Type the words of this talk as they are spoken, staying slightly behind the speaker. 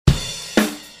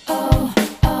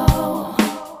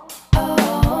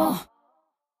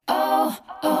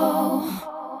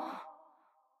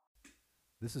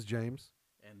This is James.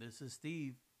 And this is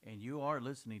Steve, and you are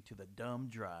listening to The Dumb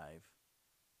Drive.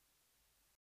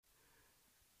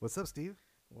 What's up, Steve?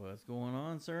 What's going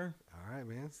on, sir? All right,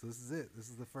 man. So this is it. This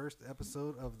is the first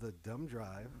episode of the Dumb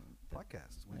Drive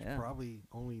podcast, which Yeah. probably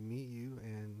only me, you,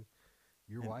 and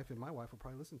your And- wife and my wife will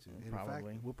probably listen to. And in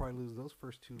Probably. fact, we'll probably lose those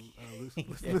first two Yeah,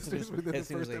 listeners within the as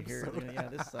soon as first they hear episode. it, yeah,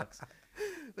 this sucks.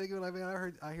 They go like,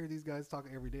 man, I hear these guys talk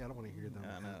every day. I don't want to hear them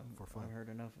I know. for fun. I've heard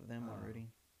enough of them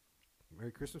already.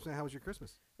 Merry Christmas, man. How was your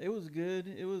Christmas? It was good.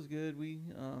 It was good.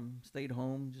 We stayed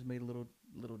home, just made a little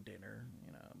dinner,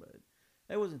 but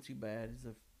it wasn't too bad. It's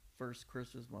the first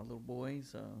Christmas with my little boy,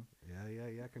 so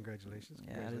Yeah. Congratulations.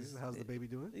 Yeah, Congratulations. How's the baby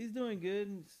doing? he's doing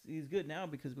good. He's good now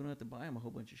because we don't have to buy him a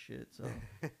whole bunch of shit. So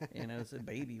it's a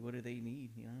baby. What do they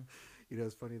need? You know,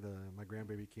 it's funny. My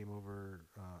grandbaby came over.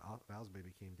 Val's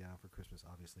baby came down for Christmas,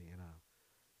 obviously, and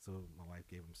so my wife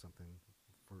gave him something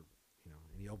for,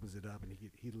 and he opens it up, and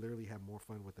he literally had more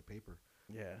fun with the paper.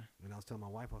 Yeah. And I was telling my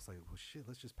wife, I was like, well, shit,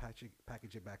 let's just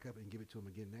package it back up and give it to him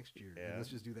again next year. Yeah. And let's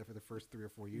just do that for the first 3 or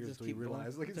 4 years Just until he keep going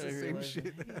realized like it's until the he same realized,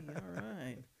 shit. Hey, all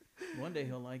right. One day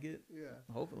he'll like it. Yeah.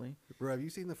 Hopefully. Bro, have you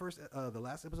seen the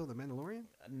last episode of The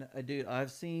Mandalorian? Dude,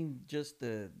 I've seen just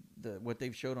the what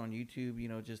they've showed on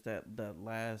YouTube. Just that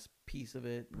last piece of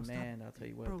it. Bro, stop. Man, I'll tell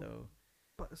you what Bro, though.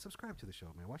 But subscribe to the show,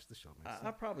 man. Watch the show, man.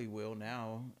 I probably will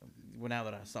now. Well, now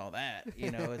that I saw that,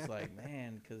 it's like,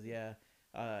 man, because yeah.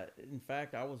 In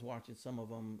fact, I was watching some of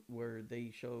them where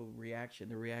they show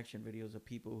the reaction videos of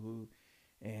people who,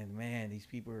 and man, these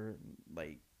people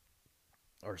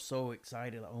are so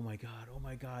excited. Like, oh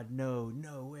my God,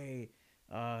 no way.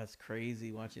 It's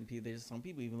crazy watching people. There's some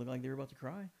people even look like they're about to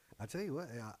cry. I tell you what,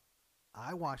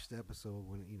 I watched the episode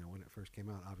when it first came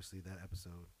out. Obviously, that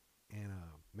episode, and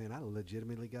man, I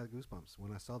legitimately got goosebumps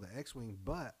when I saw the X-wing.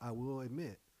 But I will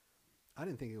admit, I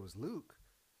didn't think it was Luke,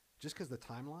 just because the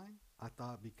timeline. I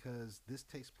thought because this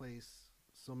takes place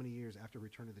so many years after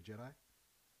Return of the Jedi,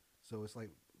 so it's like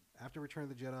after Return of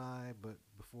the Jedi, but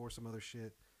before some other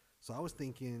shit. So I was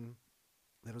thinking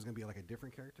that it was gonna be like a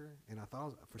different character, and I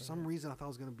thought for some reason I thought it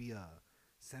was gonna be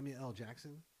Samuel L.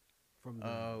 Jackson from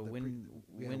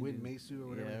Win Mesu or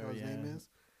whatever the hell his name is.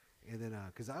 And then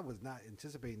because I was not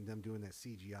anticipating them doing that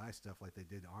CGI stuff like they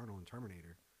did Arnold and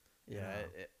Terminator. Yeah,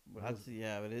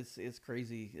 but it's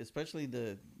crazy, especially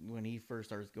when he first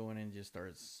starts going and just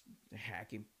starts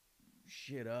hacking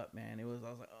shit up, man. I was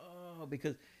like, oh,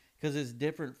 because it's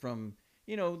different from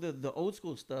the old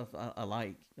school stuff. I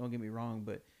like, don't get me wrong,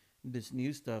 but this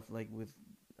new stuff like with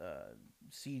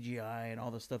CGI and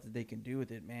all the stuff that they can do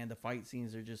with it, man, the fight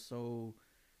scenes are just so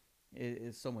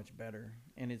it's so much better,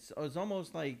 and it's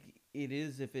almost like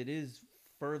if it is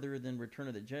further than Return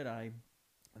of the Jedi,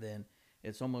 then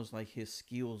it's almost like his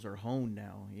skills are honed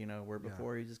now, where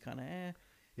before he just kind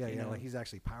of like he's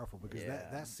actually powerful because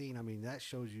that scene, I mean, that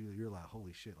shows you're like,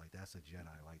 holy shit, like that's a Jedi,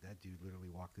 like that dude literally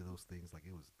walked through those things like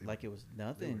it was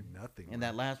nothing. Nothing. And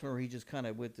that last one where he just kind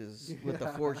of with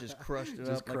the force just crushed it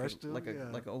just up crushed like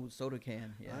him, like an old soda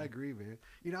can. Yeah. I agree, man.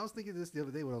 I was thinking this the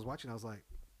other day when I was watching. I was like,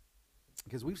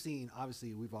 because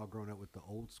obviously we've all grown up with the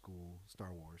old school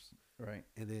Star Wars, Right.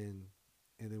 and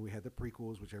then we had the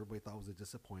prequels, which everybody thought was a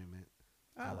disappointment.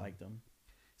 I liked them.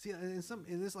 See, and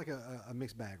it's like a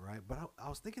mixed bag, right? But I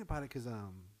was thinking about it because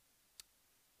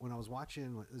when I was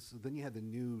watching, then you had the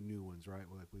new ones, right?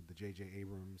 With the J.J.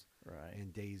 Abrams, Right.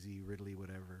 and Daisy Ridley,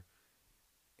 whatever.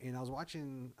 And I was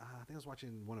watching, I think I was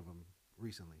watching one of them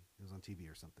recently. It was on TV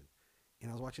or something,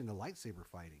 and I was watching the lightsaber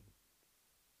fighting,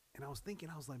 and I was thinking,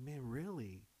 I was like, man,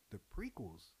 really? The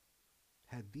prequels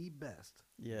had the best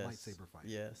lightsaber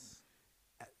fighting. Yes.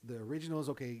 The originals,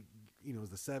 okay, it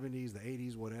was the 70s, the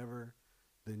 80s, whatever.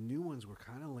 The new ones were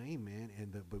kind of lame, man.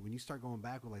 But when you start going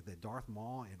back with like the Darth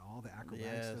Maul and all the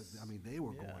acrobatics, I mean, they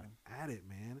were going at it,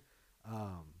 man.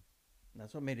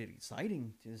 That's what made it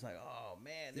exciting. It's like, oh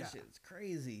man, this shit's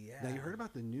crazy. Yeah. Now you heard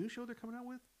about the new show they're coming out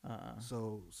with?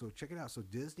 So check it out. So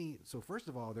Disney. So first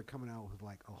of all, they're coming out with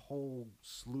like a whole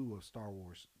slew of Star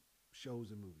Wars shows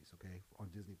and movies. Okay, on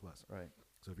Disney Plus. Right.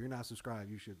 So if you're not subscribed,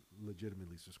 you should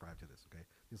legitimately subscribe to this. Okay,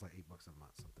 it's like $8 a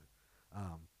month, something.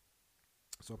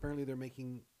 So apparently they're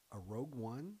making a Rogue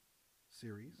One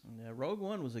series. Yeah, Rogue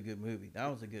One was a good movie. That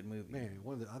was a good movie. Man,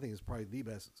 I think it's probably the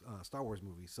best Star Wars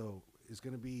movie. So it's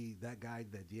going to be that guy,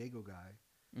 that Diego guy.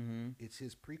 Mm-hmm. It's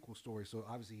his prequel story. So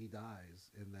obviously he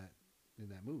dies in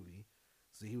that movie.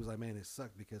 So he was like, man, it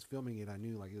sucked because filming it, I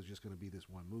knew like it was just going to be this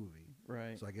one movie.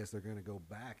 Right. So I guess they're going to go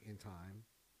back in time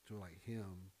to like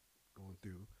him going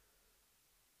through.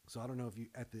 So I don't know if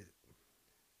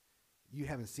you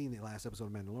haven't seen the last episode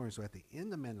of Mandalorian. So at the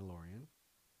end of Mandalorian,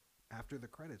 after the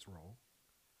credits roll,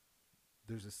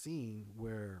 there's a scene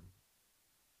where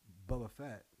Boba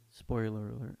Fett. Spoiler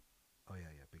alert. Oh yeah,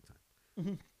 big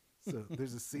time. So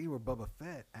there's a scene where Boba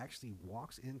Fett actually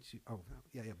walks into. Oh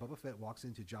yeah. Boba Fett walks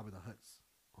into Jabba the Hutt's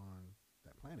on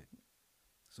that planet.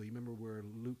 So you remember where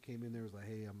Luke came in there, was like,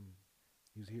 hey,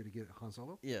 he was here to get Han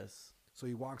Solo. Yes. So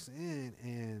he walks in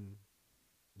and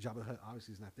Jabba the Hutt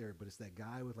obviously is not there, but it's that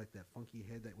guy with like that funky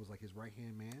head that was like his right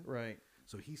hand man. Right.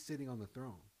 So he's sitting on the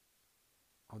throne,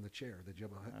 on the chair, the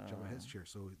Jabba Hutt's chair.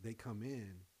 So they come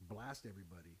in, blast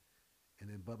everybody, and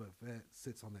then Boba Fett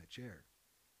sits on that chair,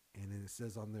 and then it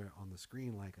says on the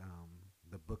screen like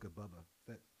the Book of Boba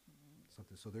Fett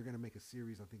something. So they're gonna make a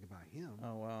series, I think, about him.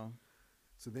 Oh wow.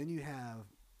 So then you have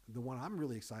the one I'm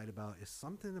really excited about is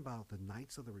something about the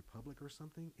Knights of the Republic or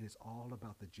something, and it's all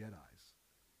about the Jedis,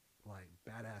 like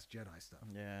badass Jedi stuff.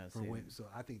 Yeah. So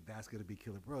I think that's gonna be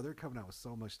killer, bro. They're coming out with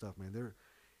so much stuff, man.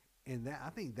 I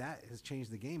think that has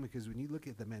changed the game, because when you look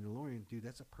at the Mandalorian, dude,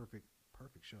 that's a perfect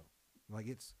show. Like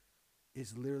it's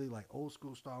literally like old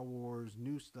school Star Wars,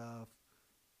 new stuff.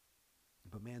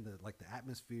 But man, the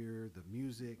atmosphere, the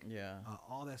music,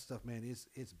 all that stuff, man,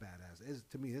 it's badass.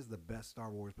 To me, it's the best Star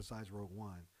Wars besides Rogue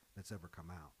One that's ever come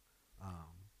out.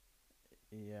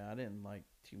 Yeah, I didn't like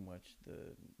too much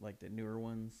the newer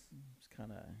ones. It's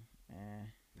kind of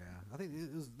Yeah, I think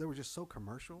they were just so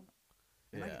commercial.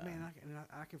 And yeah,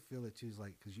 I can feel it too. Is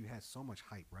like, because you had so much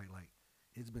hype, right? Like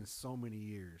it's been so many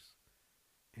years,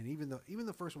 and even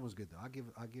the first one was good though.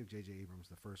 I give J.J. Abrams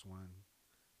the first one.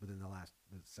 But then the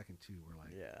second two were like,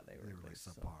 they were like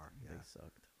subpar. Yeah. They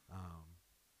sucked.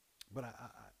 But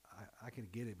I can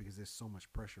get it, because there's so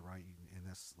much pressure, right? And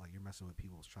that's like, you're messing with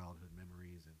people's childhood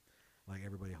memories, and like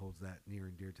everybody holds that near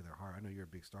and dear to their heart. I know you're a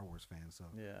big Star Wars fan, so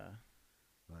yeah.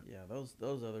 But yeah, those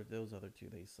other two,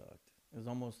 they sucked. It was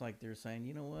almost like they're saying,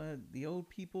 you know what, the old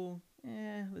people,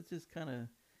 let's just kind of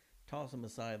toss them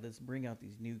aside. Let's bring out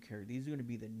these new characters. These are going to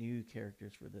be the new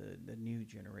characters for the new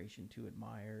generation to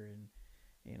admire. And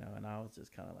and I was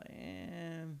just kind of like,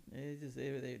 to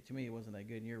me, it wasn't that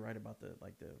good. And you're right about the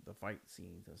fight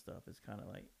scenes and stuff. It's kind of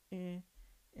like, they're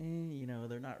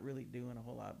not really doing a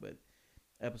whole lot. But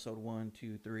episode 1,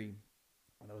 2, 3,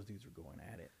 those dudes were going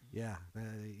at it. Yeah,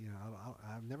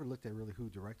 I've never looked at really who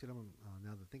directed them.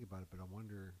 Now that I think about it, but I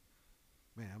wonder,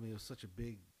 man. I mean, it was such a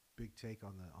big take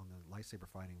on the lightsaber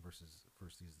fighting versus these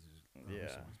recent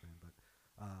ones, man.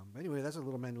 But anyway, that's a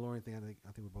little Mandalorian thing. I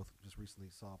think we both just recently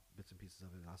saw bits and pieces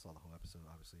of it. And I saw the whole episode,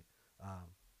 obviously.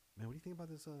 Man, what do you think about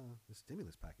this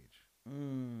stimulus package?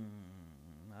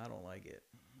 I don't like it.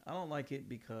 I don't like it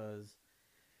because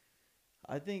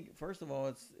I think, first of all,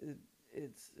 it's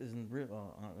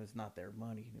not their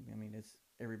money. I mean, it's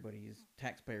everybody's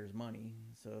taxpayers' money.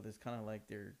 So it's kind of like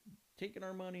they're taking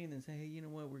our money and then say, hey, you know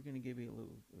what? We're going to give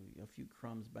you a few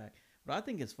crumbs back. What I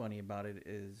think is funny about it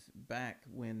is back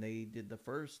when they did the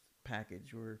first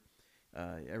package where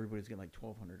everybody's getting like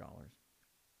 $1,200,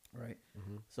 right?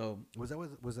 Mm-hmm. So was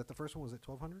that the first one? Was it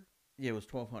 $1,200? Yeah, it was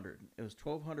 $1,200. It was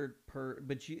 $1,200 per,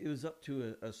 but it was up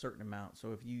to a certain amount.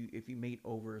 So if you made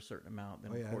over a certain amount,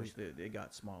 then of course it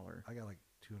got smaller. I got like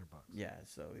 $200. Yeah,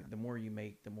 so the more you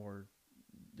make, the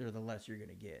less you're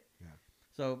gonna get. Yeah.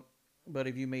 So, but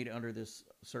if you made under this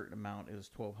certain amount, it was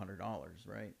 $1,200,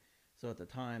 right? So at the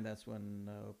time, that's when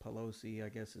Pelosi, I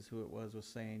guess is who it was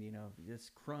saying,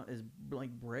 this is like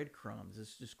breadcrumbs.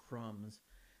 It's just crumbs.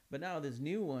 But now this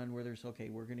new one where there's, okay,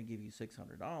 we're going to give you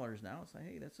 $600. Now it's like,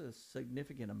 hey, that's a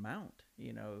significant amount,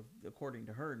 according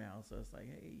to her now. So it's like,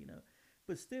 hey,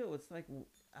 but still, it's like,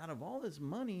 out of all this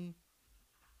money,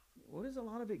 what is a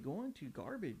lot of it going to?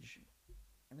 Garbage.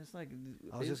 And it's like,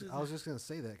 I was just going to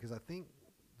say that, because I think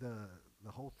the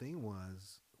whole thing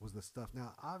was the stuff.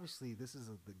 Now, obviously, there's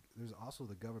also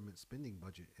the government spending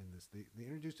budget in this. They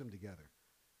introduced them together,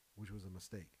 which was a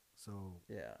mistake. So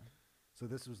yeah. So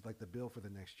this was like the bill for the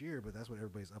next year, but that's what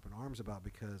everybody's up in arms about,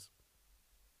 because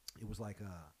it was like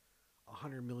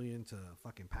 $100 million to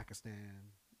fucking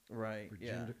Pakistan, right? For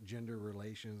gender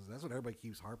relations. That's what everybody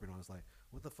keeps harping on. It's like,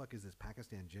 what the fuck is this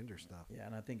Pakistan gender stuff? Yeah,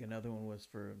 and I think another one was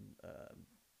for,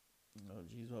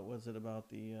 what was it about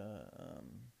the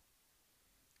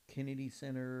Kennedy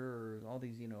Center or all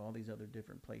these other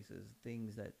different places,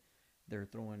 things that they're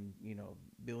throwing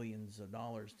billions of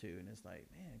dollars to, and it's like,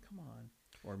 man, come on.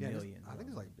 Or millions. I think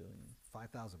it's like billions.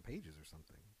 5,000 pages or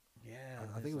something. Yeah.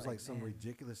 I think it was like some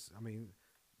ridiculous. I mean,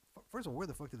 first of all, where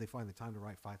the fuck did they find the time to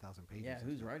write 5,000 pages? Yeah,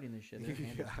 who's writing this shit? Their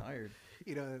hands are tired.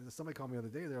 Somebody called me the other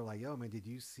day. They're like, yo, man, did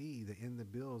you see that in the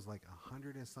bill is like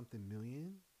 100 and something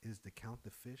million is to count the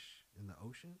fish in the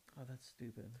ocean? Oh, that's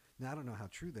stupid. Now, I don't know how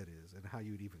true that is and how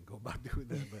you would even go about doing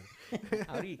that. But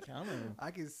how do you count them?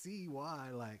 I can see why.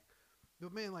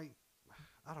 But man,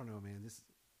 I don't know, man. This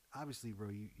obviously, bro,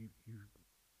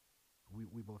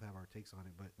 we both have our takes on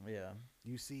it, but Yeah.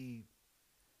 you see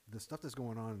the stuff that's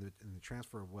going on in the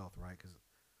transfer of wealth, right? Because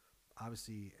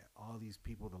obviously all these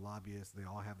people, the lobbyists, they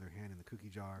all have their hand in the cookie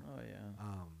jar. Oh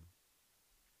yeah.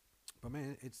 But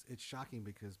man, it's shocking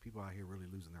because people out here really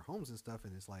losing their homes and stuff,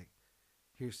 and it's like,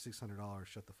 here's $600,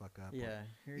 shut the fuck up. Yeah.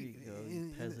 Here you go,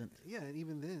 you peasant. Yeah, and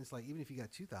even then, it's like even if you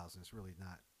got 2,000, it's really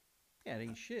not. Yeah, it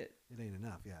ain't shit. It ain't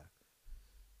enough. Yeah.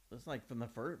 It's like from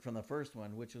the first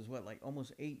one, which was what, like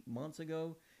almost 8 months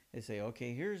ago. They say,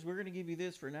 okay, we're gonna give you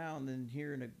this for now, and then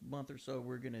here in a month or so,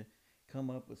 we're gonna come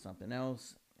up with something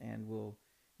else, and we'll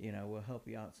help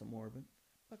you out some more. But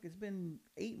fuck, it's been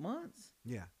 8 months.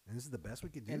 Yeah, and this is the best we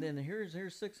could do. And then here's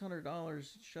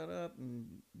 $600. Shut up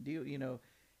and deal.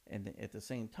 And at the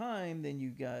same time, then you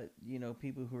got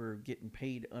people who are getting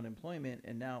paid unemployment,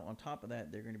 and now on top of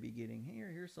that, they're going to be getting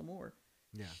here's some more.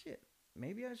 Yeah. Shit.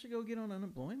 Maybe I should go get on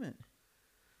unemployment.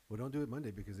 Well, don't do it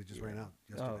Monday because it just ran out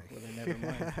yesterday. Oh, well, then never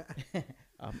mind.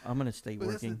 I'm going to stay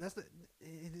working.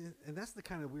 That's the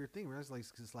kind of weird thing, right?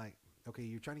 It's like, okay,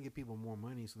 you're trying to give people more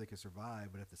money so they can survive,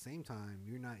 but at the same time,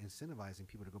 you're not incentivizing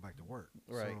people to go back to work.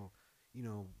 Right.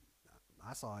 So,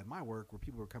 I saw at my work where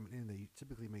people were coming in, they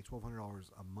typically make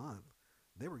 $1,200 a month.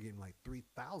 They were getting like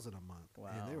 $3,000 a month. Wow.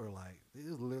 And they were like, it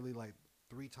was literally like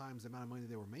 3 times the amount of money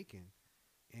they were making.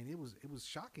 And it was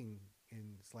shocking.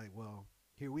 And it's like, well,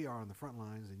 here we are on the front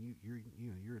lines, and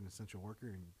you're an essential worker,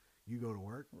 and you go to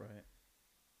work, Right.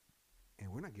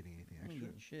 and we're not getting anything I ain't extra.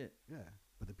 getting shit. Yeah,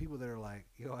 but the people that are like,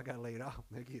 I got laid off,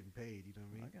 they're getting paid. You know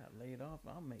what I mean? I got laid off.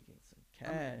 I'm making some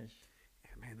cash.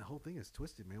 Man, the whole thing is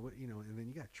twisted, man. And then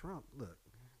you got Trump. Look,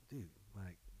 dude,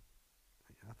 like,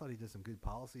 I thought he did some good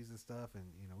policies and stuff, and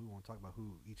we won't talk about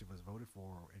who each of us voted for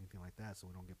or anything like that, so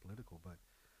we don't get political. But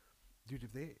dude,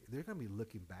 if they're gonna be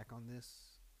looking back on this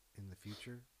in the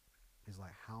future, is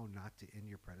like how not to end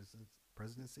your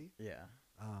presidency. Yeah.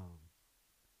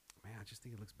 Man, I just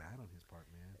think it looks bad on his part,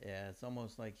 man. Yeah, it's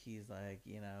almost like he's like,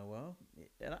 well,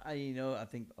 and I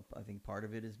think part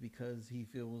of it is because he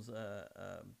feels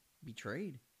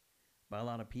betrayed by a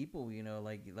lot of people.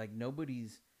 Like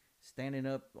nobody's standing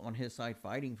up on his side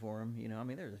fighting for him. I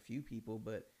mean, there's a few people,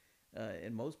 but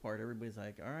in most part, everybody's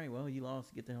like, all right, well, you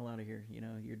lost, get the hell out of here.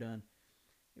 You're done.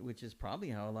 Which is probably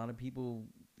how a lot of people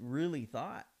really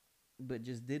thought, but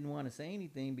just didn't want to say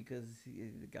anything because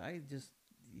the guy just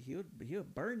he'll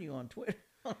burn you on Twitter.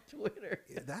 On Twitter,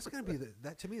 that's gonna be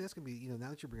that to me. That's gonna be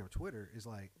now that you bring up Twitter is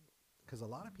like, because a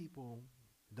lot of people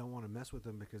don't want to mess with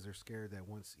him because they're scared that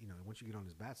once you get on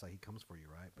his bad side, he comes for you,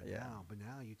 right? But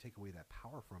now you take away that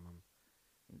power from him.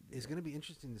 Yeah. It's gonna be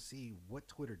interesting to see what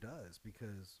Twitter does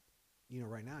because.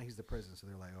 Right now he's the president, so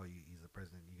they're like, "Oh, he's the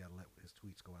president. You got to let his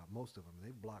tweets go out." Most of them,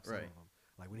 they've blocked some of them.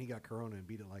 Like when he got corona and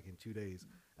beat it like in 2 days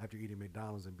after eating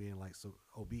McDonald's and being like so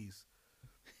obese,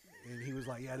 and he was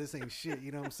like, "Yeah, this ain't shit."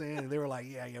 You know what I'm saying? And they were like,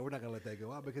 "Yeah, we're not gonna let that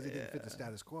go out because it didn't fit the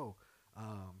status quo."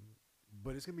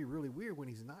 But it's gonna be really weird when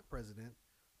he's not president.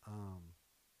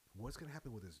 What's gonna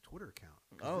happen with his Twitter account?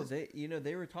 Oh,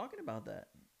 they were talking about that.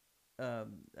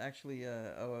 Actually,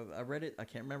 I read it. I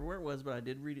can't remember where it was, but I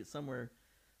did read it somewhere.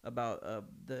 About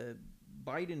the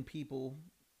Biden people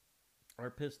are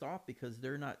pissed off because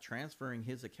they're not transferring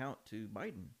his account to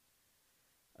Biden.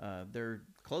 They're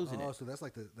closing it. Oh, so that's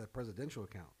like the presidential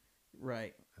account,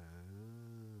 right?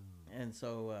 And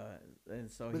so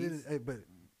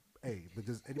but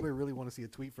does anybody really want to see a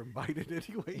tweet from Biden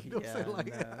anyway? You know what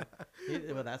I'm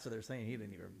saying? Well, that's what they're saying. He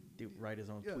didn't even write his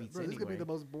own tweets bro, anyway. This is gonna be the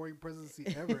most boring presidency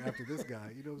ever after this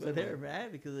guy. You know what I'm saying? But they're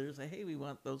mad because they're saying, "Hey, we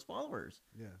want those followers."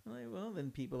 Yeah. I'm like, well,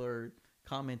 then people are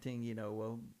commenting,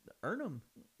 well, earn them.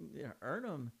 Yeah, earn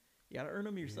them. You got to earn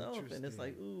them yourself. And it's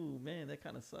like, ooh, man, that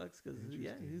kind of sucks because, who's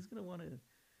going to want to.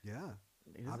 Yeah.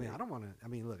 I don't want to. I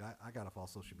mean, look, I got off all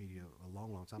social media a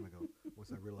long, long time ago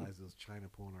once I realized it was China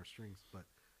pulling our strings. But,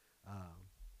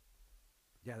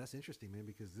 yeah, that's interesting, man,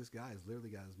 because this guy has literally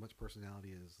got as much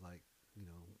personality as, like,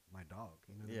 my dog.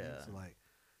 You know what I mean? So, like,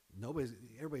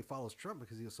 everybody follows Trump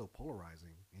because he was so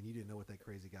polarizing and you didn't know what that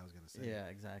crazy guy was going to say. Yeah,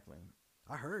 exactly.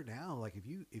 I heard now, like, if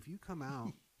you come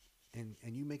out and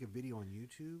you make a video on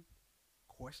YouTube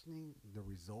questioning the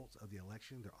results of the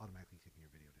election, they're automatically taking your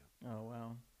video down. Oh,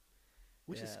 wow.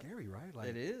 Which is scary, right? Like,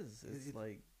 it is. It's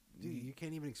like... Dude, you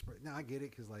can't even express... Now, I get it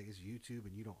because, like, it's YouTube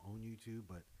and you don't own YouTube,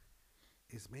 but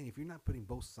man, if you're not putting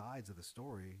both sides of the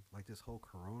story, like this whole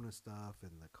Corona stuff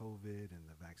and the COVID and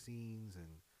the vaccines,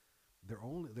 and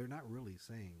they're not really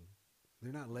saying...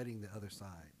 They're not letting the other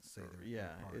side say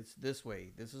their part. It's this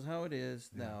way. This is how it is.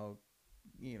 Yeah. Now,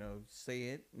 say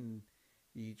it, and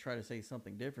you try to say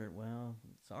something different. Well,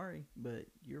 sorry, but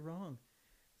you're wrong.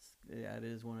 It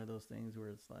is one of those things where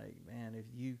it's like, man,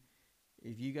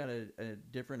 if you got a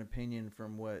different opinion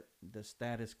from what the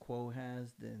status quo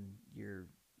has, then you're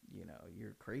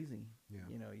crazy.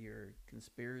 Yeah. You're a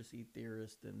conspiracy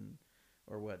theorist and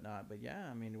or whatnot. But yeah,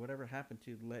 I mean, whatever happened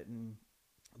to letting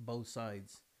both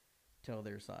sides tell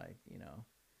their side,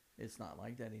 it's not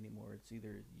like that anymore. It's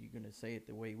either you're gonna say it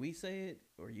the way we say it,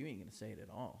 or you ain't gonna say it at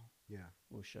all. Yeah.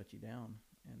 We'll shut you down,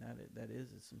 and that is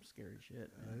some scary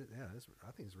shit. Yeah,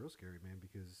 I think it's real scary, man,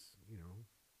 because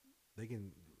they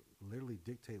can literally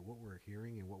dictate what we're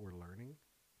hearing and what we're learning,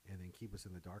 and then keep us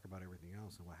in the dark about everything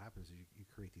else. And what happens is you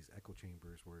create these echo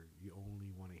chambers where you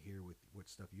only want to hear what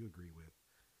stuff you agree with.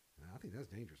 And I think that's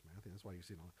dangerous, man. I think that's why you're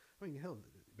seeing all. I mean, hell,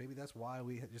 maybe that's why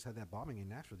we just had that bombing in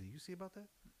Nashville. Did you see about that?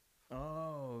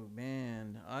 Oh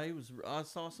man, I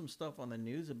saw some stuff on the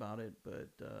news about it, but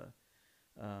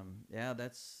yeah,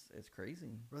 it's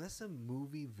crazy. Bro, that's some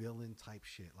movie villain type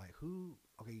shit. Like who?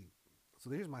 Okay,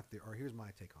 so here's my here's my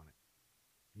take on it.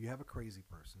 You have a crazy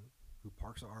person who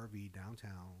parks an RV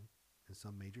downtown in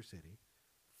some major city,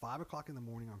 5 o'clock in the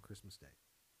morning on Christmas Day.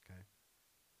 Okay.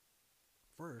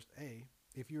 First,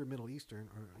 if you're a Middle Eastern,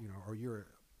 or you're,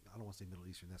 I don't want to say Middle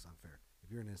Eastern, that's unfair. If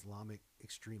you're an Islamic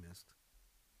extremist,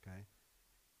 okay,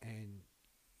 and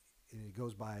it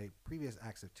goes by previous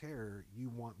acts of terror, you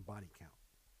want body count,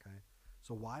 okay?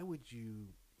 So why would you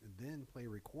then play a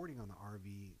recording on the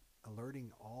RV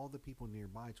alerting all the people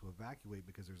nearby to evacuate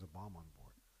because there's a bomb on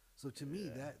board? So to me,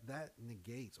 that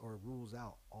negates or rules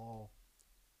out all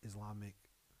Islamic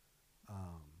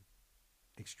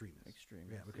extremists.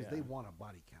 Yeah, because they want a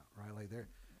body count, right? Like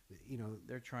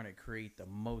they're trying to create the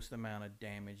most amount of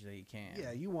damage they can.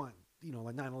 Yeah, you want,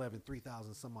 like 9/11,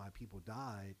 3,000 some odd people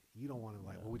died. You don't want to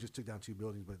well, we just took down 2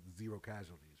 buildings, but 0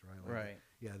 casualties, right? Like, right.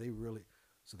 Yeah, they really.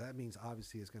 So that means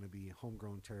obviously it's going to be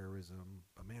homegrown terrorism.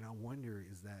 But man, I wonder,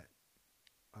 is that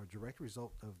a direct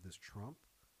result of this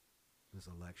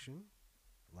election?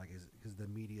 Like, because the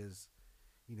media's,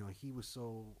 he was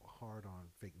so hard on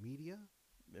fake media.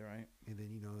 Right. And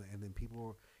then, and then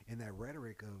people in that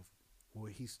rhetoric of, well,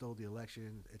 he stole the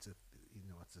election. It's a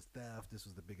theft. This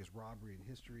was the biggest robbery in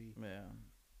history. Yeah.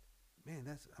 Man,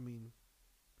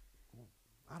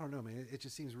 I don't know, man. It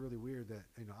just seems really weird that,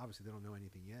 obviously they don't know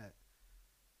anything yet.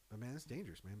 But man, it's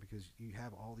dangerous, man, because you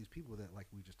have all these people that, like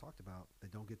we just talked about,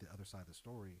 that don't get the other side of the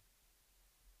story.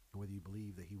 And whether you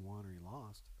believe that he won or he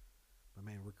lost. But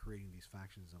man, we're creating these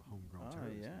factions of homegrown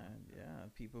terrorism. Yeah.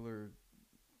 People are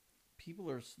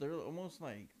they're almost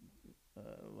like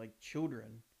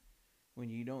children. When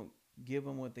you don't give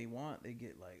them what they want, they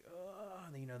get like,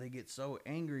 they get so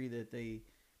angry that they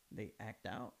act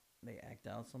out. They act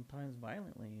out sometimes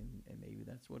violently, and maybe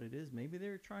that's what it is. Maybe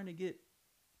they're trying to get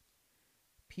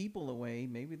people away.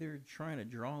 Maybe they're trying to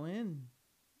draw in,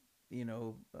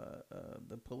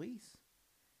 the police.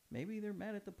 Maybe they're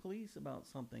mad at the police about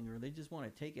something, or they just want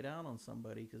to take it out on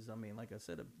somebody. Because I mean, like I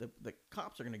said, the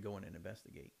cops are going to go in and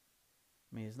investigate.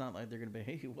 I mean, it's not like they're going to be,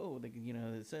 hey, whoa,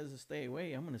 it says to stay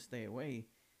away. I'm going to stay away.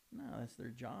 No, that's their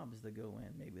job, is to go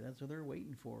in. Maybe that's what they're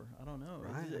waiting for. I don't know.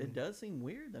 Right. It does seem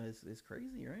weird, though. It's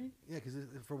crazy, right? Yeah, because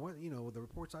from what, the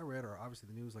reports I read are obviously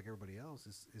the news like everybody else.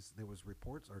 Is there was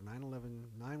reports or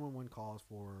 911 calls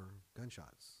for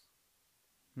gunshots.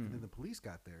 And then the police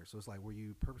got there. So it's like, were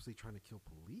you purposely trying to kill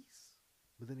police?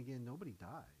 But then again, nobody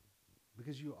died.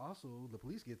 Because the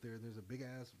police get there, there's a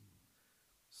big-ass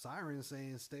siren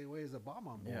saying stay away, there's a bomb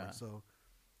on board. Yeah. So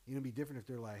it'd be different if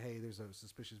they're like, hey, there's a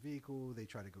suspicious vehicle, they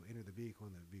try to go enter the vehicle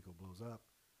and the vehicle blows up.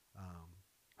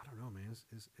 I don't know, man.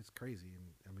 It's crazy. And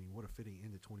I mean, what a fitting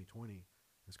end to 2020.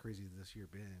 As crazy as this year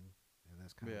been. And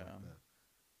that's kind of like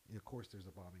of course there's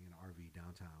a bombing in an RV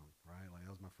downtown, right? Like that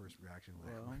was my first reaction.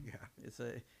 Like, Well, yeah, it's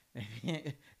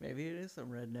maybe it is some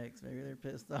rednecks. Maybe they're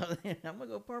pissed off. I'm gonna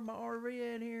go park my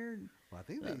RV in here. Well, I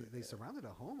think they surrounded a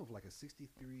home of like a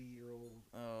 63-year-old.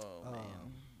 Oh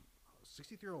man.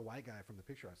 63-year-old white guy from the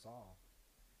picture I saw,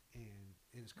 and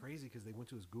it's crazy because they went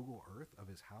to his Google Earth of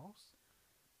his house,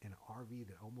 and an RV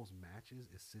that almost matches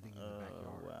is sitting in the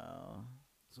backyard. Wow.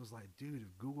 So it's like, dude,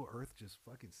 if Google Earth just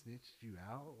fucking snitched you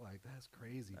out, like that's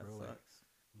crazy, That bro. sucks.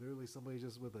 Like, literally, somebody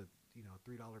just with a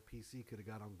 $3 PC could have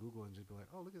got on Google and just be like,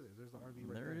 oh, look at this, there's the RV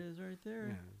right there. There it is, right there.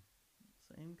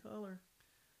 Yeah. Same color.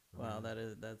 Wow, that's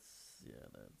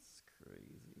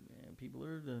crazy, man. People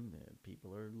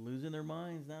are losing their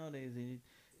minds nowadays.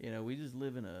 We just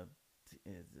live in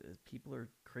people are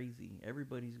crazy.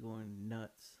 Everybody's going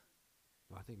nuts.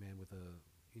 Well, I think, man, with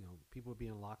people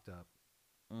being locked up,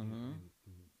 Mm-hmm.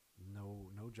 and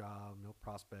no job, no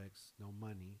prospects, no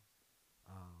money.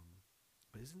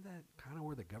 But isn't that kind of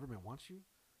where the government wants you?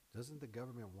 Doesn't the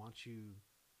government want you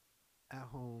at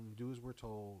home, do as we're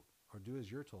told, or do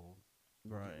as you're told,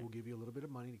 Right. We'll give you a little bit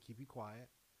of money to keep you quiet.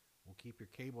 We'll keep your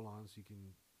cable on so you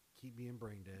can keep being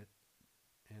brain dead.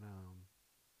 And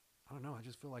I don't know. I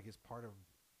just feel like it's part of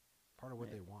what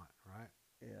Yeah. they want, right?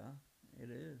 Yeah, it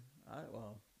is.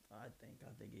 I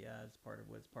think yeah, it's part of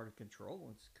what's part of control.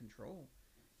 It's control,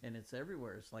 and it's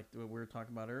everywhere. It's like what we were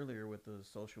talking about earlier with the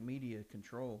social media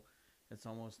control. It's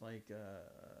almost like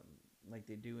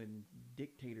they do in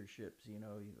dictatorships,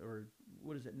 or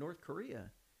what is it, North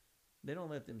Korea? They don't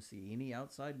let them see any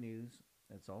outside news.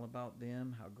 It's all about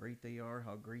them, how great they are,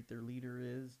 how great their leader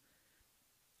is.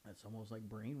 It's almost like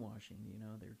brainwashing.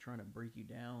 They're trying to break you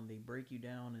down. They break you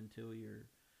down um,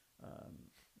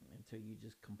 until you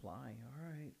just comply. All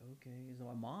right, okay. So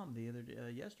my mom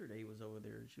yesterday was over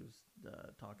there. She was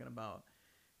talking about,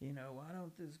 why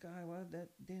don't this guy, why that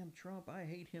damn Trump? I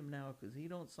hate him now because he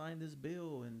don't sign this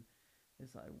bill, and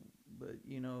it's like, but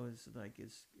it's like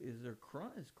it's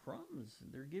crumbs.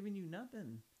 They're giving you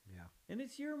nothing, Yeah. and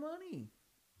it's your money.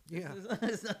 Yeah.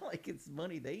 It's not like it's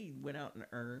money they went out and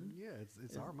earned. Yeah,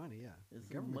 it's our money. Yeah, It's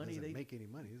the government money doesn't make any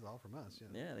money. It's all from us.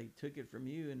 Yeah. Yeah, they took it from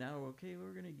you, and now okay,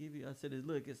 we're gonna give you. I said,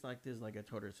 look, it's like this. Like I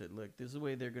told her, I said, look, this is the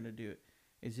way they're gonna do it.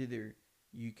 It's either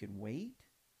you can wait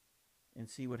and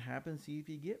see what happens, see if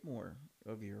you get more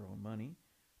of your own money,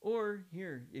 or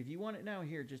here, if you want it now,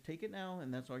 here, just take it now,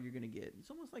 and that's all you're gonna get.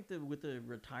 It's almost like with the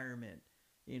retirement.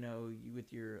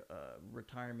 With your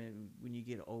retirement when you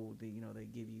get old, they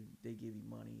give you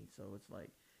money. So it's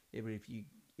like, yeah, but if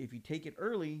you take it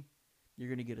early, you're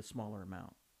gonna get a smaller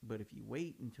amount. But if you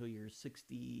wait until you're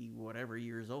 60 whatever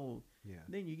years old, Yeah.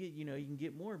 then you get you can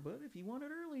get more. But if you want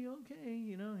it early, okay,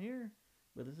 here.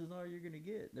 But this is all you're gonna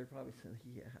get. They're probably saying,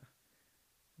 yeah.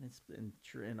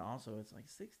 And also it's like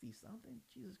 60 something.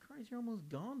 Jesus Christ, you're almost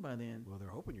gone by then. Well, they're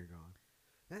hoping you're gone.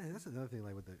 And that's another thing,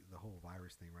 like with the whole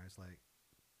virus thing, right? It's like,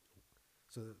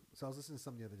 so I was listening to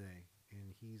something the other day,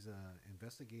 and he's an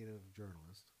investigative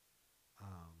journalist,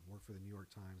 worked for the New York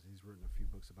Times, and he's written a few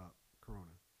books about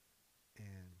Corona.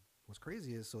 And what's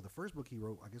crazy is, so the first book he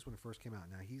wrote, I guess when it first came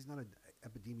out. Now he's not an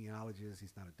epidemiologist,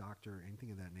 he's not a doctor,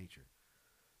 anything of that nature,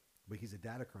 but he's a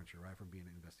data cruncher, right, from being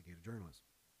an investigative journalist.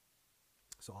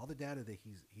 So all the data that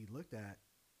he looked at,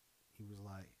 he was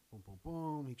like, boom, boom,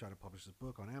 boom. He tried to publish his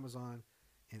book on Amazon,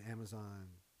 and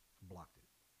Amazon blocked it.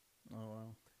 Oh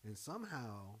wow. And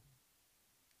somehow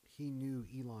he knew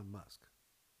Elon Musk.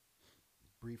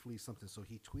 Briefly something. So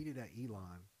he tweeted at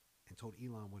Elon and told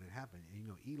Elon what had happened. And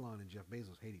Elon and Jeff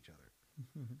Bezos hate each other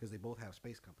because they both have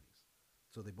space companies.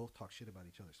 So they both talk shit about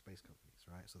each other's space companies,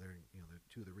 right? So they're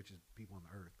two of the richest people on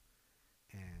the earth,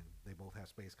 and they both have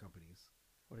space companies.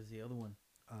 What is the other one?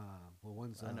 Well,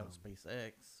 one's I know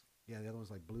SpaceX. Yeah, the other one's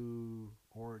like Blue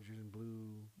Origin,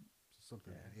 Blue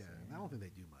something. Yeah, and I don't think they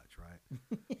do much, right?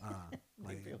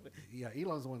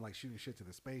 Elon's the one like shooting shit to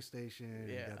the space station,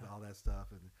 and all that stuff,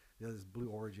 and the other's Blue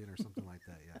Origin or something like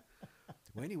that. Yeah.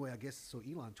 Well, anyway, I guess so.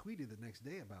 Elon tweeted the next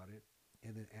day about it,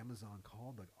 and then Amazon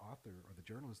called the author or the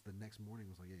journalist the next morning.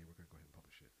 Was like, yeah, we're gonna go ahead and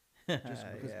publish it, just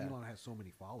because Elon has so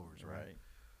many followers, right?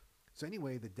 So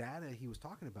anyway, the data he was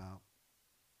talking about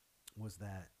was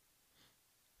that.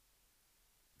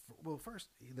 Well, first,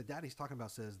 the data he's talking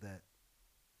about says that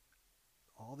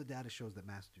all the data shows that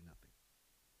masks do nothing.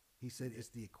 He said it's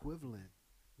the equivalent,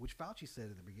 which Fauci said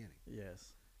in the beginning.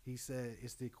 Yes. He said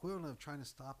it's the equivalent of trying to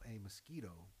stop a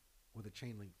mosquito with a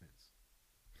chain link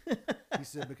fence. He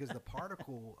said because the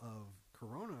particle of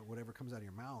corona, whatever comes out of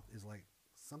your mouth, is like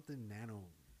something nano.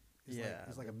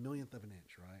 It's like a millionth of an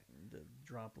inch, right? The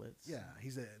droplets. Yeah. He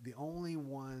said the only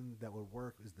one that would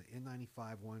work is the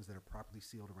N95 ones that are properly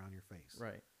sealed around your face.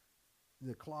 Right.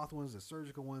 The cloth ones, the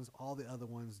surgical ones, all the other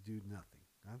ones do nothing.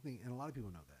 I think, and a lot of people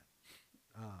know that.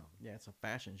 Yeah, it's a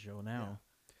fashion show now.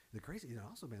 Yeah. The crazy thing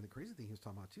he was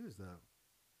talking about too is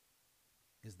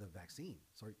the vaccine.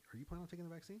 So are you planning on taking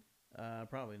the vaccine?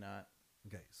 Probably not.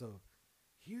 Okay, so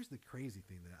here's the crazy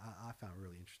thing that I found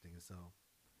really interesting. So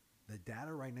the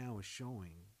data right now is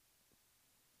showing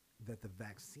that the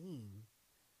vaccine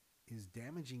is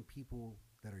damaging people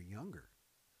that are younger.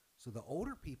 So the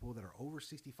older people that are over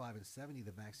 65 and 70,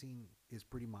 the vaccine is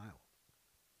pretty mild.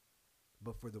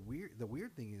 But for the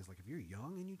weird thing is, like, if you're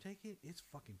young and you take it, it's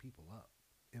fucking people up.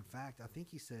 In fact, I think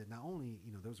he said not only,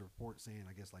 there was a report saying,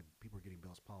 I guess, like, people are getting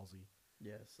Bell's palsy.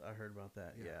 Yes, I heard about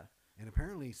that. Yeah. And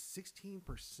apparently 16%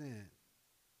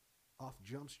 off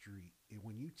Jump Street,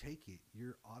 when you take it,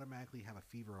 you automatically have a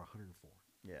fever of 104.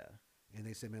 Yeah. And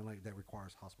they said, man, like, that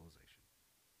requires hospitalization.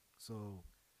 So,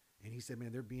 and he said,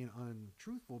 man, they're being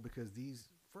untruthful because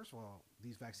first of all,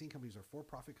 these vaccine companies are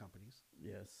for-profit companies.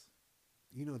 Yes.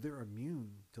 They're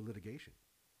immune to litigation.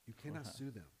 You cannot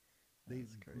sue them. They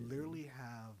literally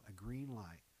have a green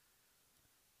light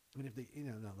And if they,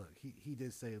 no, look, he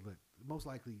did say, look, most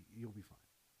likely you'll be fine.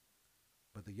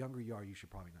 But the younger you are, you should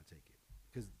probably not take it.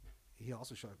 Because he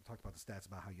also talked about the stats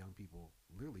about how young people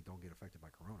literally don't get affected by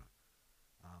corona.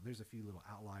 There's a few little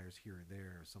outliers here and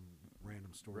there. Some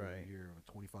random story Right. here of a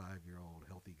 25-year-old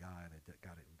healthy guy that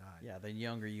got it and died. Yeah, the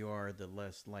younger you are, the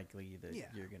less likely that Yeah.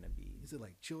 you're gonna be. He said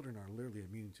like children are literally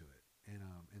immune to it, and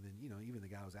then even the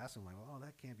guy was asking like, oh,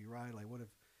 that can't be right. Like, what if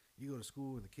you go to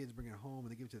school and the kids bring it home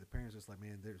and they give it to the parents? It's like,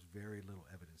 man, there's very little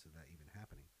evidence of that even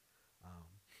happening. Um,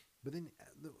 but then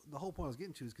the whole point I was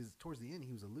getting to is because towards the end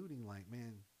he was alluding like,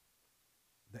 man,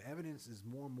 the evidence is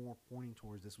more and more pointing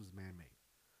towards this was man-made.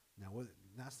 Now,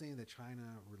 not saying that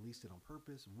China released it on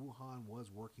purpose. Wuhan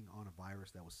was working on a virus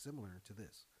that was similar to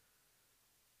this.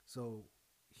 So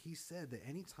he said that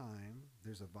anytime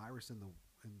there's a virus in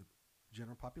the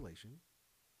general population,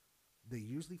 they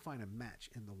usually find a match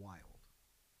in the wild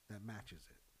that matches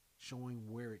it,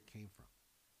 showing where it came from.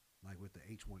 Like with the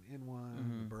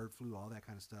H1N1, the bird flu, all that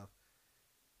kind of stuff.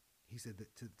 He said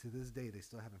that to this day, they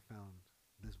still haven't found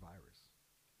this virus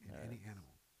in any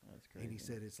animal. That's crazy. And he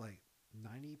said it's like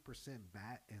 90%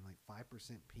 bat and like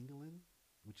 5% pangolin,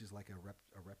 which is like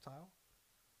a reptile,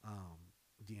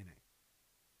 DNA.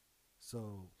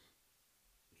 So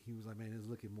he was like, man, it's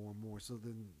looking more and more. So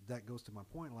then that goes to my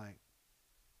point, like,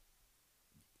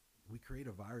 we create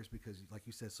a virus because, like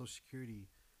you said, Social Security,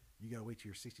 you got to wait till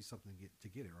you're 60-something to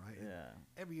get it, right? Yeah. And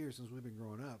every year since we've been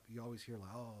growing up, you always hear, like,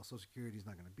 oh, Social Security's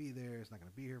not going to be there. It's not going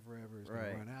to be here forever. It's going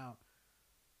Right. to run out.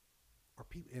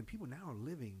 People now are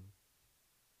living,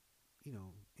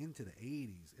 into the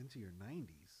 80s, into your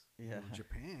 90s. Yeah.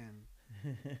 Japan,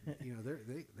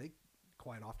 they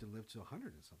quite often live to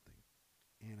 100 and something.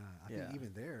 And I think Yeah.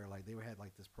 even there, like, they had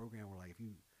like this program where, like,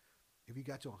 if you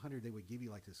got to 100, they would give you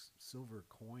like this silver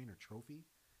coin or trophy,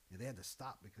 and they had to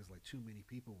stop because like too many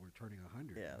people were turning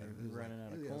 100. Yeah, It they're was running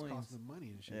out of It was coins. costing them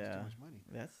money and shit. It's Yeah. too much money.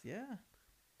 Yeah.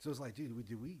 So it's like, dude,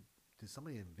 did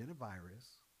somebody invent a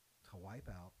virus to wipe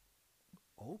out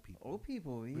old people? Old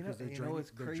people, Because they're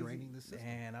it's they're crazy. draining the system.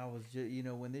 And I was just,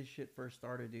 when this shit first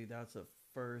started, dude, that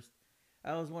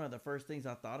was one of the first things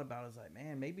I thought about. Is like,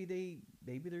 man, maybe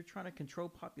they're trying to control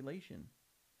population.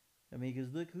 I mean,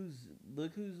 because look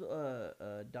who's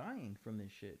dying from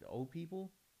this shit. Old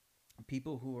people,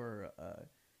 people who are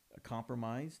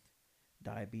compromised,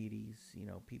 diabetes.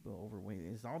 People overweight.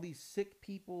 It's all these sick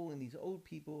people and these old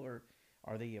people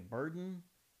are they a burden?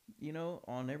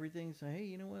 On everything. So hey,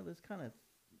 you know what? Let's kind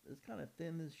of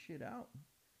thin this shit out,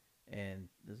 and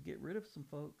let's get rid of some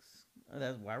folks.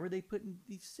 That's why were they putting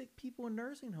these sick people in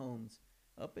nursing homes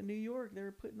up in New York? They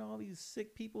were putting all these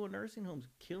sick people in nursing homes,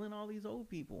 killing all these old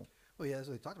people. Well, yeah, that's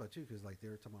what they talked about too, because like they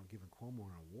were talking about giving Cuomo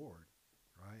an award,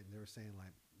 right? And they were saying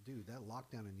like, dude, that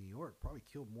lockdown in New York probably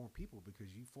killed more people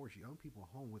because you forced young people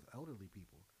home with elderly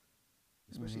people,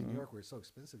 especially in New York where it's so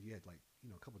expensive. You had like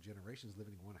a couple generations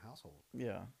living in one household.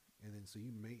 Yeah. And then so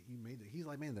you made he's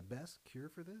like, man, the best cure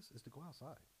for this is to go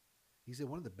outside. He said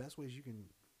one of the best ways you can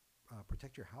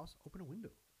protect your house, open a window.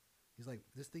 He's like,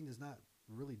 this thing does not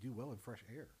really do well in fresh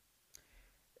air.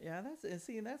 Yeah,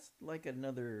 that's like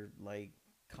another like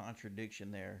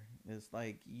contradiction there. It's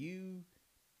like you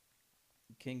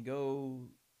can go,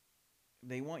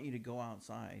 they want you to go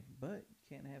outside, but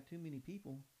you can't have too many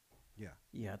people. Yeah.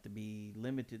 You have to be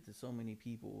limited to so many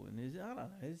people. And I don't know.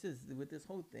 It's just with this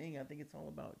whole thing, I think it's all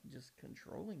about just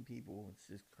controlling people. It's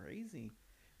just crazy.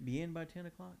 Be in by 10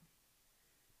 o'clock.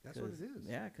 That's what it is.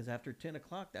 Yeah, because after 10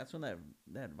 o'clock, that's when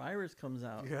that virus comes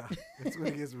out. Yeah. That's when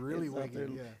it gets really It's out wicked.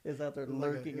 there- Yeah. It's out there It's like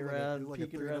a- lurking it's like a- around, it's like a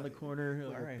peeking around the $3 corner.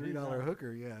 Like All right, a who's $3 out?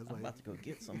 hooker. Yeah. It's I'm like, about to go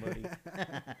get somebody.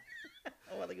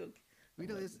 I'm about to go.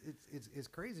 it's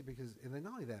crazy because, and then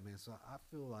not only that, man. So I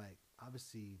feel like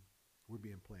obviously we're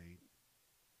being played,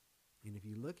 and if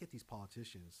you look at these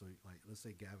politicians, so like let's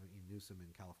say Gavin Newsom in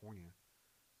California,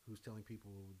 who's telling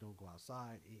people don't go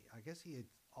outside. I guess he had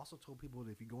also told people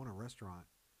that if you go in a restaurant,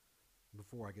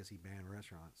 before I guess he banned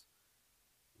restaurants,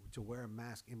 to wear a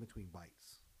mask in between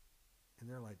bites, and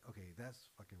they're like, okay, that's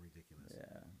fucking ridiculous.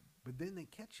 Yeah. But then they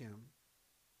catch him,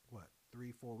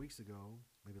 3-4 weeks ago,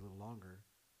 maybe a little longer,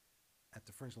 at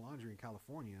the French Laundry in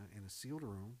California in a sealed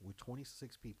room with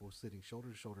 26 people sitting shoulder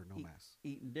to shoulder, no masks.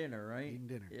 Eating dinner, right? Eating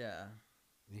dinner. Yeah.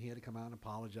 And he had to come out and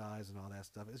apologize and all that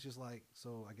stuff. It's just like,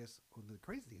 so I guess the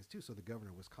crazy thing is too, so the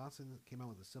governor of Wisconsin came out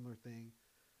with a similar thing,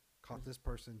 caught this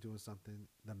person doing something.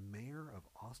 The mayor of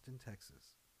Austin,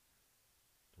 Texas,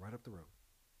 right up the road,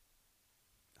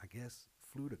 I guess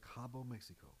flew to Cabo,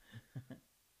 Mexico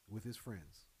with his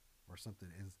friends or something,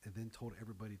 and then told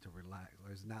everybody to relax.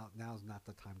 Now's not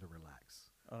the time to relax.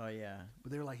 Oh yeah.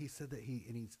 But they were like, he said that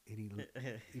he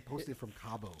posted from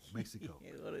Cabo, Mexico.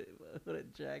 What a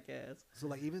jackass. So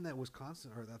like even that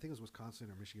Wisconsin, or I think it was Wisconsin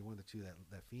or Michigan, one of the two,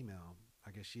 that female,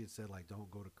 I guess she had said like, don't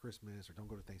go to Christmas or don't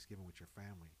go to Thanksgiving with your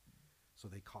family. So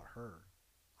they caught her,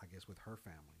 I guess, with her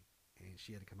family, and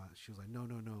she had to come out. She was like, no,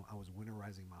 I was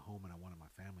winterizing my home and I wanted my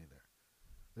family there.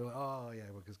 They're like, oh yeah,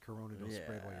 because Corona don't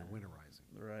spread while you're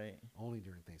winterizing, right? Only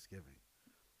during Thanksgiving.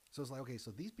 So it's like, okay,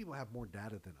 so these people have more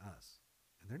data than us,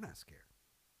 and they're not scared,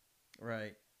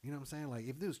 right? You know what I'm saying? Like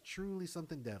if there's truly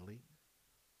something deadly,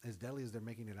 as deadly as they're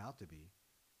making it out to be,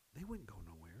 they wouldn't go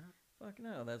nowhere. Fuck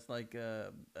no. That's like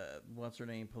what's her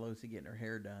name, Pelosi getting her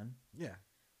hair done. Yeah.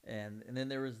 And then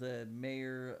there was the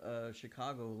mayor of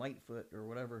Chicago, Lightfoot, or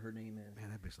whatever her name is.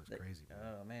 Man, that bitch looks crazy. Man.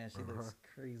 Oh man, she looks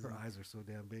crazy. Her eyes are so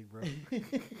damn big, bro.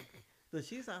 So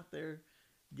she's out there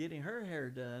getting her hair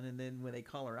done, and then when they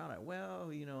call her out,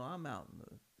 well, you know, I'm out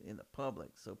in the public,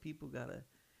 so people gotta,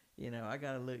 you know, I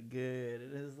gotta look good.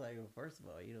 And it's like, well, first of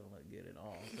all, you don't look good at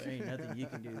all. So there ain't nothing you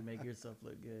can do to make yourself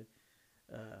look good.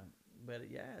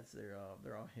 But yeah, they're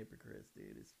all hypocrites,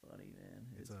 dude. It's funny, man.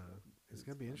 It's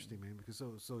gonna be interesting, man. Because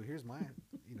so here's my,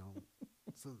 you know,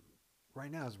 so right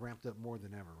now it's ramped up more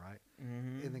than ever, right?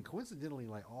 Mm-hmm. And then coincidentally,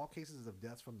 like all cases of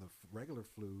deaths from the regular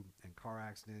flu and car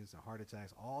accidents and heart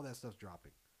attacks, all that stuff's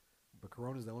dropping. But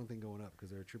Corona's the only thing going up because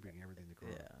they're attributing everything to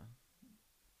Corona. Yeah.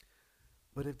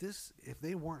 But if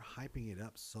they weren't hyping it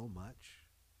up so much,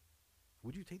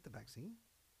 would you take the vaccine?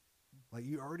 Like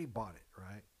you already bought it,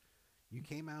 right? You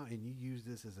came out and you used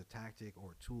this as a tactic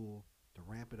or a tool to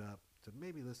ramp it up to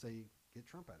maybe, let's say, get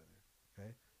Trump out of there.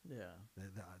 Okay. Yeah.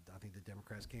 I think the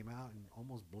Democrats came out and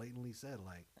almost blatantly said,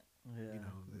 like, yeah.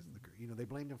 you know, they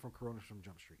blamed him for Corona from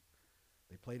Jump Street.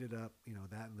 They played it up, you know,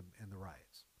 that and the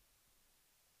riots.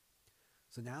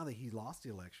 So now that he lost the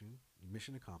election,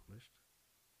 mission accomplished.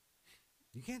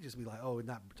 You can't just be like, oh,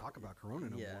 not talk about Corona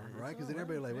no more, right? Because then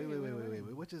everybody like,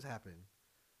 wait, what just happened?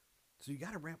 So you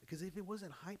got to ramp, because if it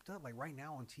wasn't hyped up, like right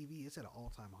now on TV, it's at an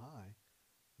all-time high,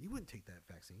 you wouldn't take that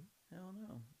vaccine. Hell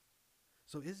no.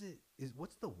 So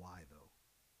what's the why, though?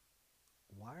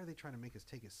 Why are they trying to make us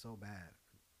take it so bad?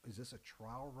 Is this a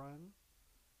trial run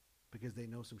because they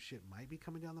know some shit might be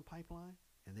coming down the pipeline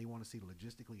and they want to see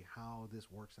logistically how this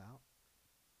works out?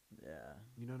 Yeah.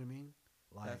 You know what I mean?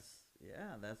 Like,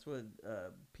 that's what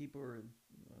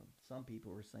some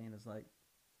people were saying is like,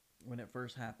 when it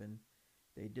first happened,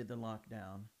 they did the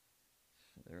lockdown.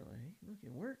 They're like, hey, look,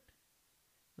 it worked.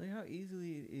 Look how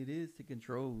easily it is to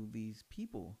control these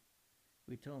people.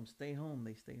 We tell them, stay home,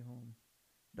 they stay home.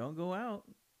 Don't go out.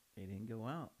 They didn't go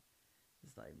out.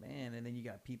 It's like, man, and then you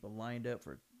got people lined up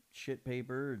for shit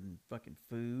paper and fucking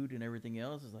food and everything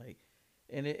else. It's like,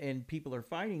 and people are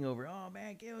fighting over, oh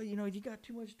man, Gail, you know, you got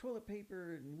too much toilet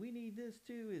paper and we need this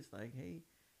too. It's like, hey,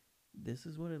 this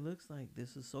is what it looks like.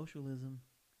 This is socialism.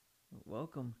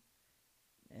 Welcome.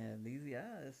 And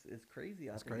it's crazy.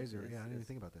 It's crazy. I didn't even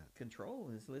think about that.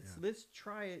 Control is let's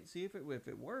try it, see if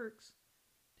it works.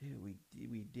 Dude,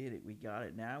 we did it. We got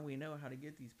it. Now we know how to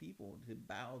get these people to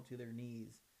bow to their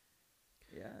knees.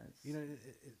 Yeah, you know,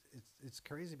 it's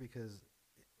crazy because,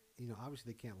 you know,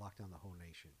 obviously they can't lock down the whole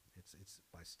nation. It's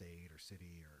by state or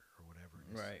city or whatever.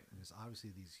 Right. And it's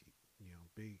obviously these, you know,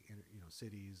 big, you know,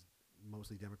 cities,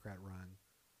 mostly Democrat run.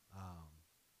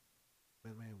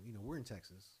 But man, you know, we're in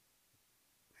Texas,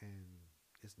 and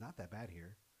it's not that bad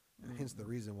here. Mm-hmm. Hence the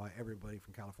reason why everybody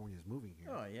from California is moving here.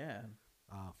 Oh yeah.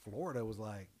 Florida was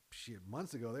like, shit,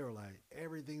 months ago, they were like,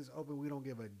 everything's open. We don't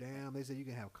give a damn. They said you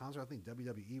can have concerts. I think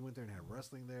WWE went there and had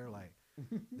wrestling there. Like,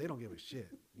 they don't give a shit.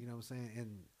 You know what I'm saying?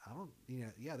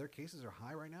 And their cases are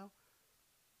high right now.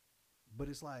 But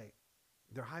it's like,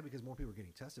 they're high because more people are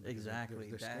getting tested. Exactly.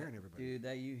 They're scaring everybody.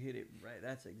 Dude, you hit it right.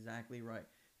 That's exactly right.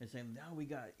 They're saying, now we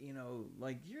got, you know,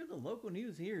 like, you're the local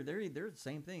news here. They're the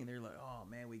same thing. They're like, oh,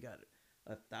 man, we got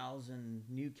 1,000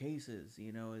 new cases,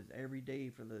 you know, is every day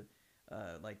for the,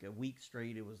 like a week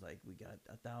straight, it was like we got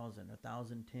 1,000,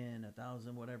 1,010,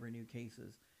 1,000 whatever new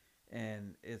cases,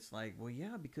 and it's like, well,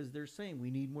 yeah, because they're saying we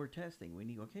need more testing.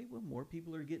 More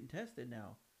people are getting tested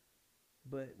now,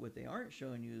 but what they aren't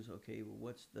showing you is, okay, well,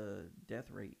 what's the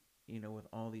death rate? You know, with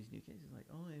all these new cases, like,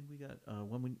 oh, and we got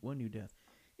one new death.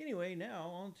 Anyway, now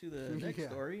on to the next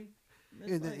story.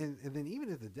 And then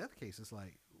even if the death case is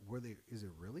like, is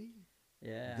it really?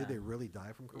 Yeah. Did they really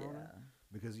die from Corona? Yeah.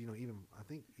 Because, you know, I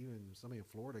think somebody in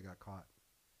Florida got caught.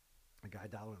 A guy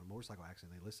died in a motorcycle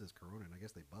accident. They listed as Corona, and I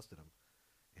guess they busted him.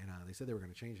 And they said they were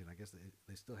going to change it. And I guess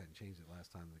they still hadn't changed it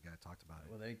last time the guy talked about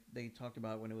it. Well, they talked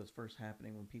about it when it was first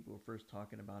happening, when people were first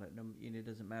talking about it. And it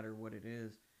doesn't matter what it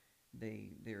is.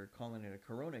 They're calling it a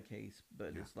Corona case,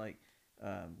 but it's like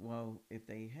Well, if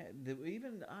they had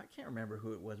even, I can't remember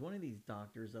who it was. One of these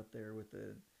doctors up there with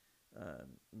the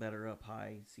that are up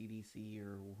high, CDC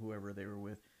or whoever they were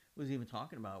with, was even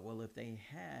talking about, well, if they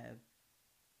had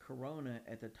corona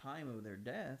at the time of their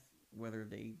death, whether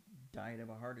they died of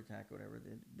a heart attack or whatever,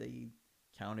 they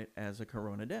count it as a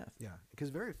corona death. Yeah, because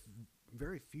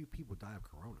very few people die of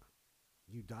corona.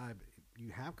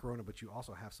 You have corona, but you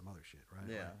also have some other shit, right?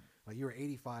 Yeah. Like you were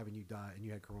 85 and you died and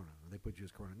you had corona. They put you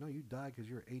as corona. No, you died because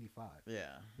you're 85.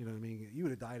 Yeah. You know what I mean? You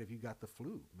would have died if you got the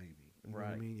flu, maybe. You know what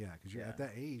I Right. mean? Yeah, because you're Yeah. at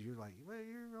that age, you're like, well,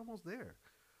 you're almost there.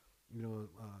 You know,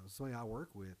 somebody I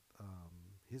work with,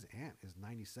 his aunt is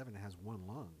 97 and has one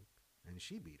lung, and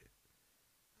she beat it.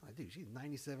 I'm like, dude, she's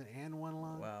 97 and one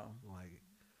lung. Wow. Like,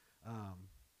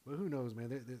 but who knows, man?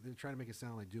 They're trying to make it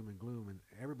sound like doom and gloom, and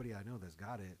everybody I know that's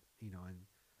got it, you know, and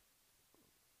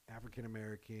African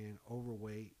American,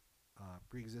 overweight,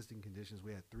 pre-existing conditions.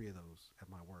 We had 3 of those at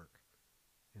my work,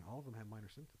 and all of them had minor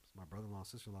symptoms. My brother-in-law,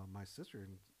 sister-in-law, my sister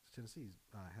in Tennessee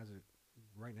has it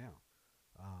right now.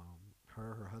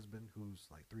 Her husband, who's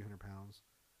like 300 pounds,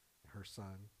 her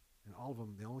son, and all of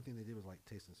them. The only thing they did was like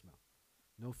taste and smell.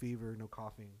 No fever, no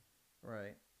coughing.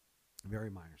 Right. Very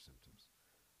minor symptoms.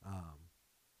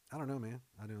 I don't know, man.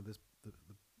 I know this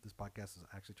podcast has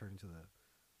actually turned into the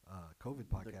COVID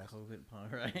podcast. The COVID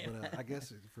part, right? But I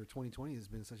guess for 2020, it's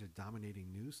been such a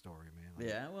dominating news story, man. Like,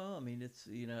 yeah, well, I mean, it's,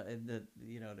 and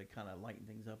to kind of lighten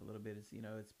things up a little bit,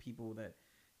 it's people that,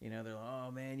 they're like,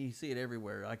 oh man, you see it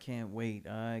everywhere. I can't wait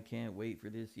for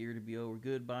this year to be over.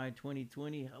 Goodbye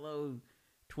 2020. Hello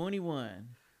 21.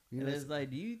 And it's like,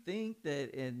 do you think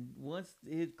that once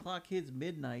the clock hits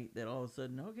midnight, that all of a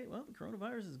sudden, okay, well, the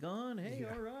coronavirus is gone. Hey,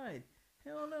 Yeah. all right.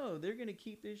 Hell no. They're going to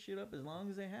keep this shit up as long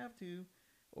as they have to.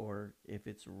 Or if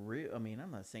it's real, I mean,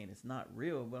 I'm not saying it's not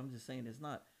real, but I'm just saying it's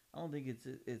not. I don't think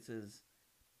it's as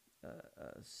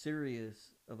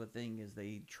serious of a thing as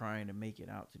they trying to make it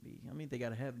out to be. I mean, they got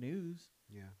to have news.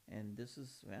 Yeah. And this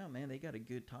is, well, man, they got a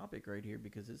good topic right here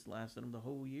because it's lasted them the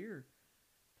whole year.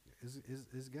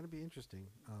 Is going to be interesting.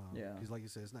 Yeah. Because like you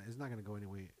said, it's not going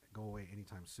to go away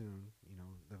anytime soon. You know,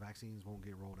 the vaccines won't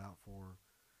get rolled out for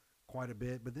quite a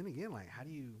bit. But then again, like, how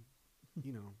do you,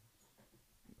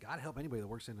 God help anybody that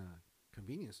works in a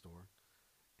convenience store,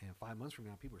 and 5 months from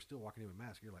now, people are still walking in with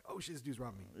masks. You're like, oh shit, this dude's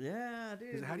robbing me. Yeah,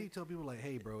 dude. Because how do you tell people like,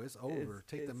 hey, bro, it's over.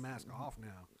 Take the mask off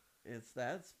now.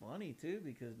 That's funny too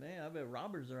because man, I bet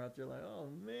robbers are out there like,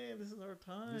 oh man, this is our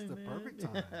time. It's the man. perfect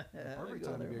time. The perfect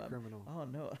time to be a criminal. Oh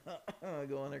no,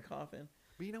 go in there coughing.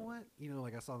 But you know what?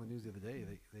 Like I saw in the news the other day,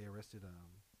 they arrested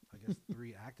I guess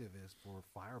 3 activists for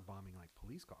firebombing like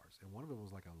police cars, and one of them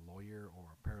was like a lawyer or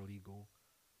a paralegal.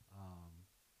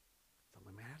 So I'm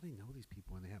like, man, how do they know these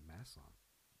people when they have masks on?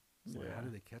 It's like, how do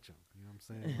they catch them? You know what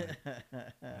I'm saying?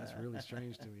 Like, that's really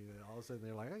strange to me that all of a sudden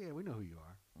they're like, oh yeah, we know who you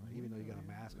are, like, even though you got a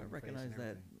mask on I your face recognize and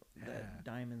that everything.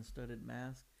 diamond studded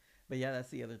mask. But yeah, that's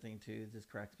the other thing too. It just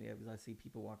cracks me up because I see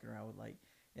people walking around with like,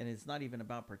 and it's not even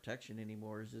about protection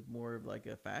anymore. It's just more of like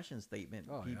a fashion statement.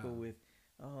 Oh, People yeah. with,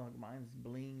 oh, mine's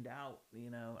blinged out.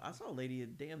 I saw a lady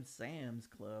at damn Sam's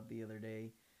Club the other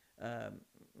day.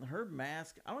 Her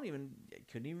mask,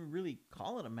 couldn't even really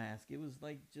call it a mask. It was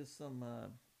like just some,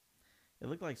 it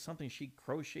looked like something she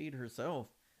crocheted herself.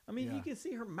 I mean, Yeah. you can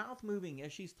see her mouth moving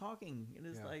as she's talking. And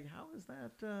it's Yeah. like, how is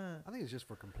that? I think it's just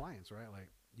for compliance, right? Like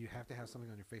you have to have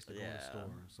something on your face to go in the Yeah. store.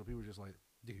 So people are just like,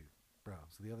 dude, bro.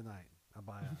 So the other night I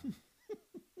buy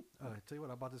I tell you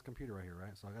what, I bought this computer right here,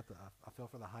 right? So I fell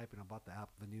for the hype and I bought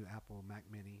the new Apple Mac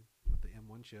Mini with the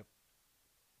M1 chip.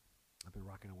 I've been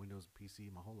rocking a Windows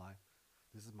PC my whole life.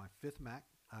 This is my 5th Mac.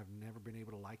 I've never been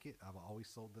able to like it. I've always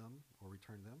sold them or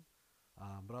returned them.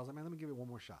 But I was like, man, let me give it one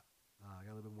more shot. I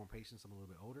got a little bit more patience. I'm a little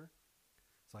bit older.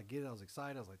 So I get it. I was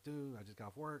excited. I was like, dude, I just got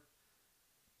off work.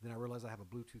 Then I realized I have a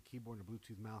Bluetooth keyboard and a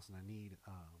Bluetooth mouse, and I need,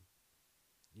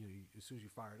 as soon as you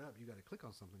fire it up, you got to click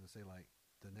on something to say, like,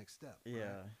 the next step. Yeah.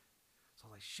 Right? So I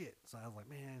was like, shit. So I was like,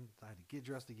 man, I had to get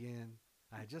dressed again.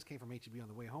 I had just came from HEB on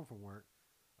the way home from work.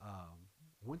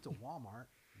 Went to Walmart.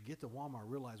 Get to Walmart.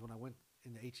 Realized when I went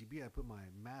into HEB, I put my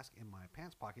mask in my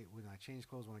pants pocket when I changed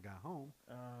clothes when I got home.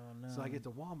 Oh, no. So I get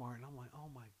to Walmart, and I'm like, oh,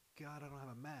 my God, I don't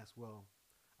have a mask. Well,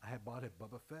 I had bought a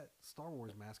Boba Fett Star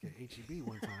Wars mask at HEB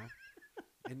one time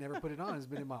and never put it on. It's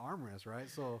been in my armrest, right?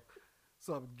 So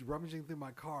I'm rummaging through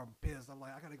my car. I'm pissed. I'm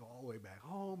like, I got to go all the way back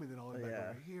home and then all the way back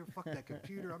over here. Fuck that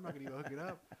computer. I'm not going to even hook it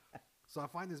up. So I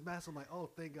find this mask. I'm like,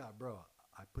 oh, thank God, bro.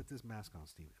 I put this mask on,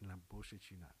 Steve, and I bullshit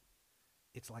you not.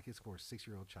 It's like it's for a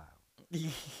 6-year-old child.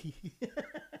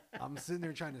 I'm sitting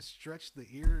there trying to stretch the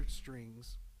ear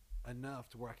strings enough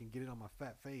to where I can get it on my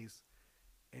fat face.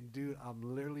 And dude, I'm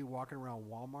literally walking around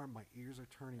Walmart. My ears are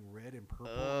turning red and purple,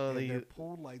 Oh, and they're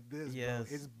pulled like this. Yes.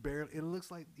 Bro. It's barely. It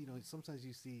looks like, you know. Sometimes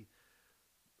you see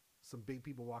some big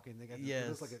people walking. They got this, Yes. it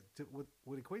looks like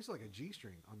what equates to like a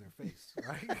G-string on their face,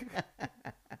 right?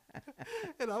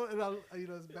 and I, you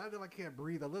know, it's bad that I can't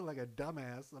breathe. I look like a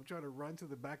dumbass. I'm trying to run to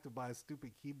the back to buy a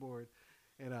stupid keyboard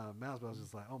and mouse, but I was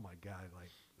just like, oh my god,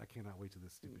 like I cannot wait till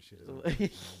this stupid shit is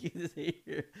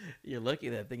over. You're lucky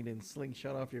that thing didn't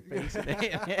slingshot off your face and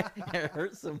it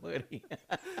hurt somebody.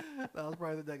 That was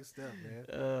probably the next step,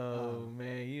 man. Oh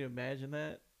man, you imagine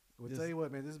that? We'll tell you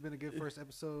what, man. This has been a good first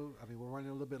episode. I mean, we're running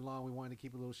a little bit long. We wanted to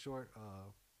keep it a little short.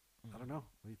 I don't know.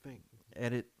 What do you think?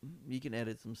 Edit. You can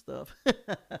edit some stuff.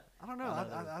 I don't know.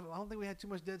 I don't think we had too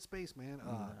much dead space, man.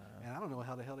 And I don't know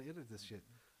how the hell to edit this shit.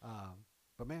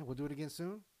 But man, we'll do it again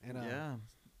soon. And yeah.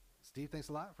 Steve, thanks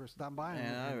a lot for stopping by.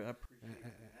 And I appreciate you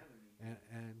having me.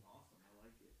 And Awesome. I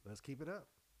like it. let's keep it up.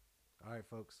 All right,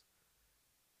 folks.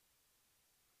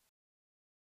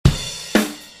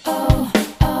 Oh,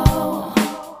 oh,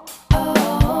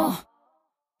 oh,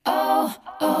 oh,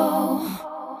 oh.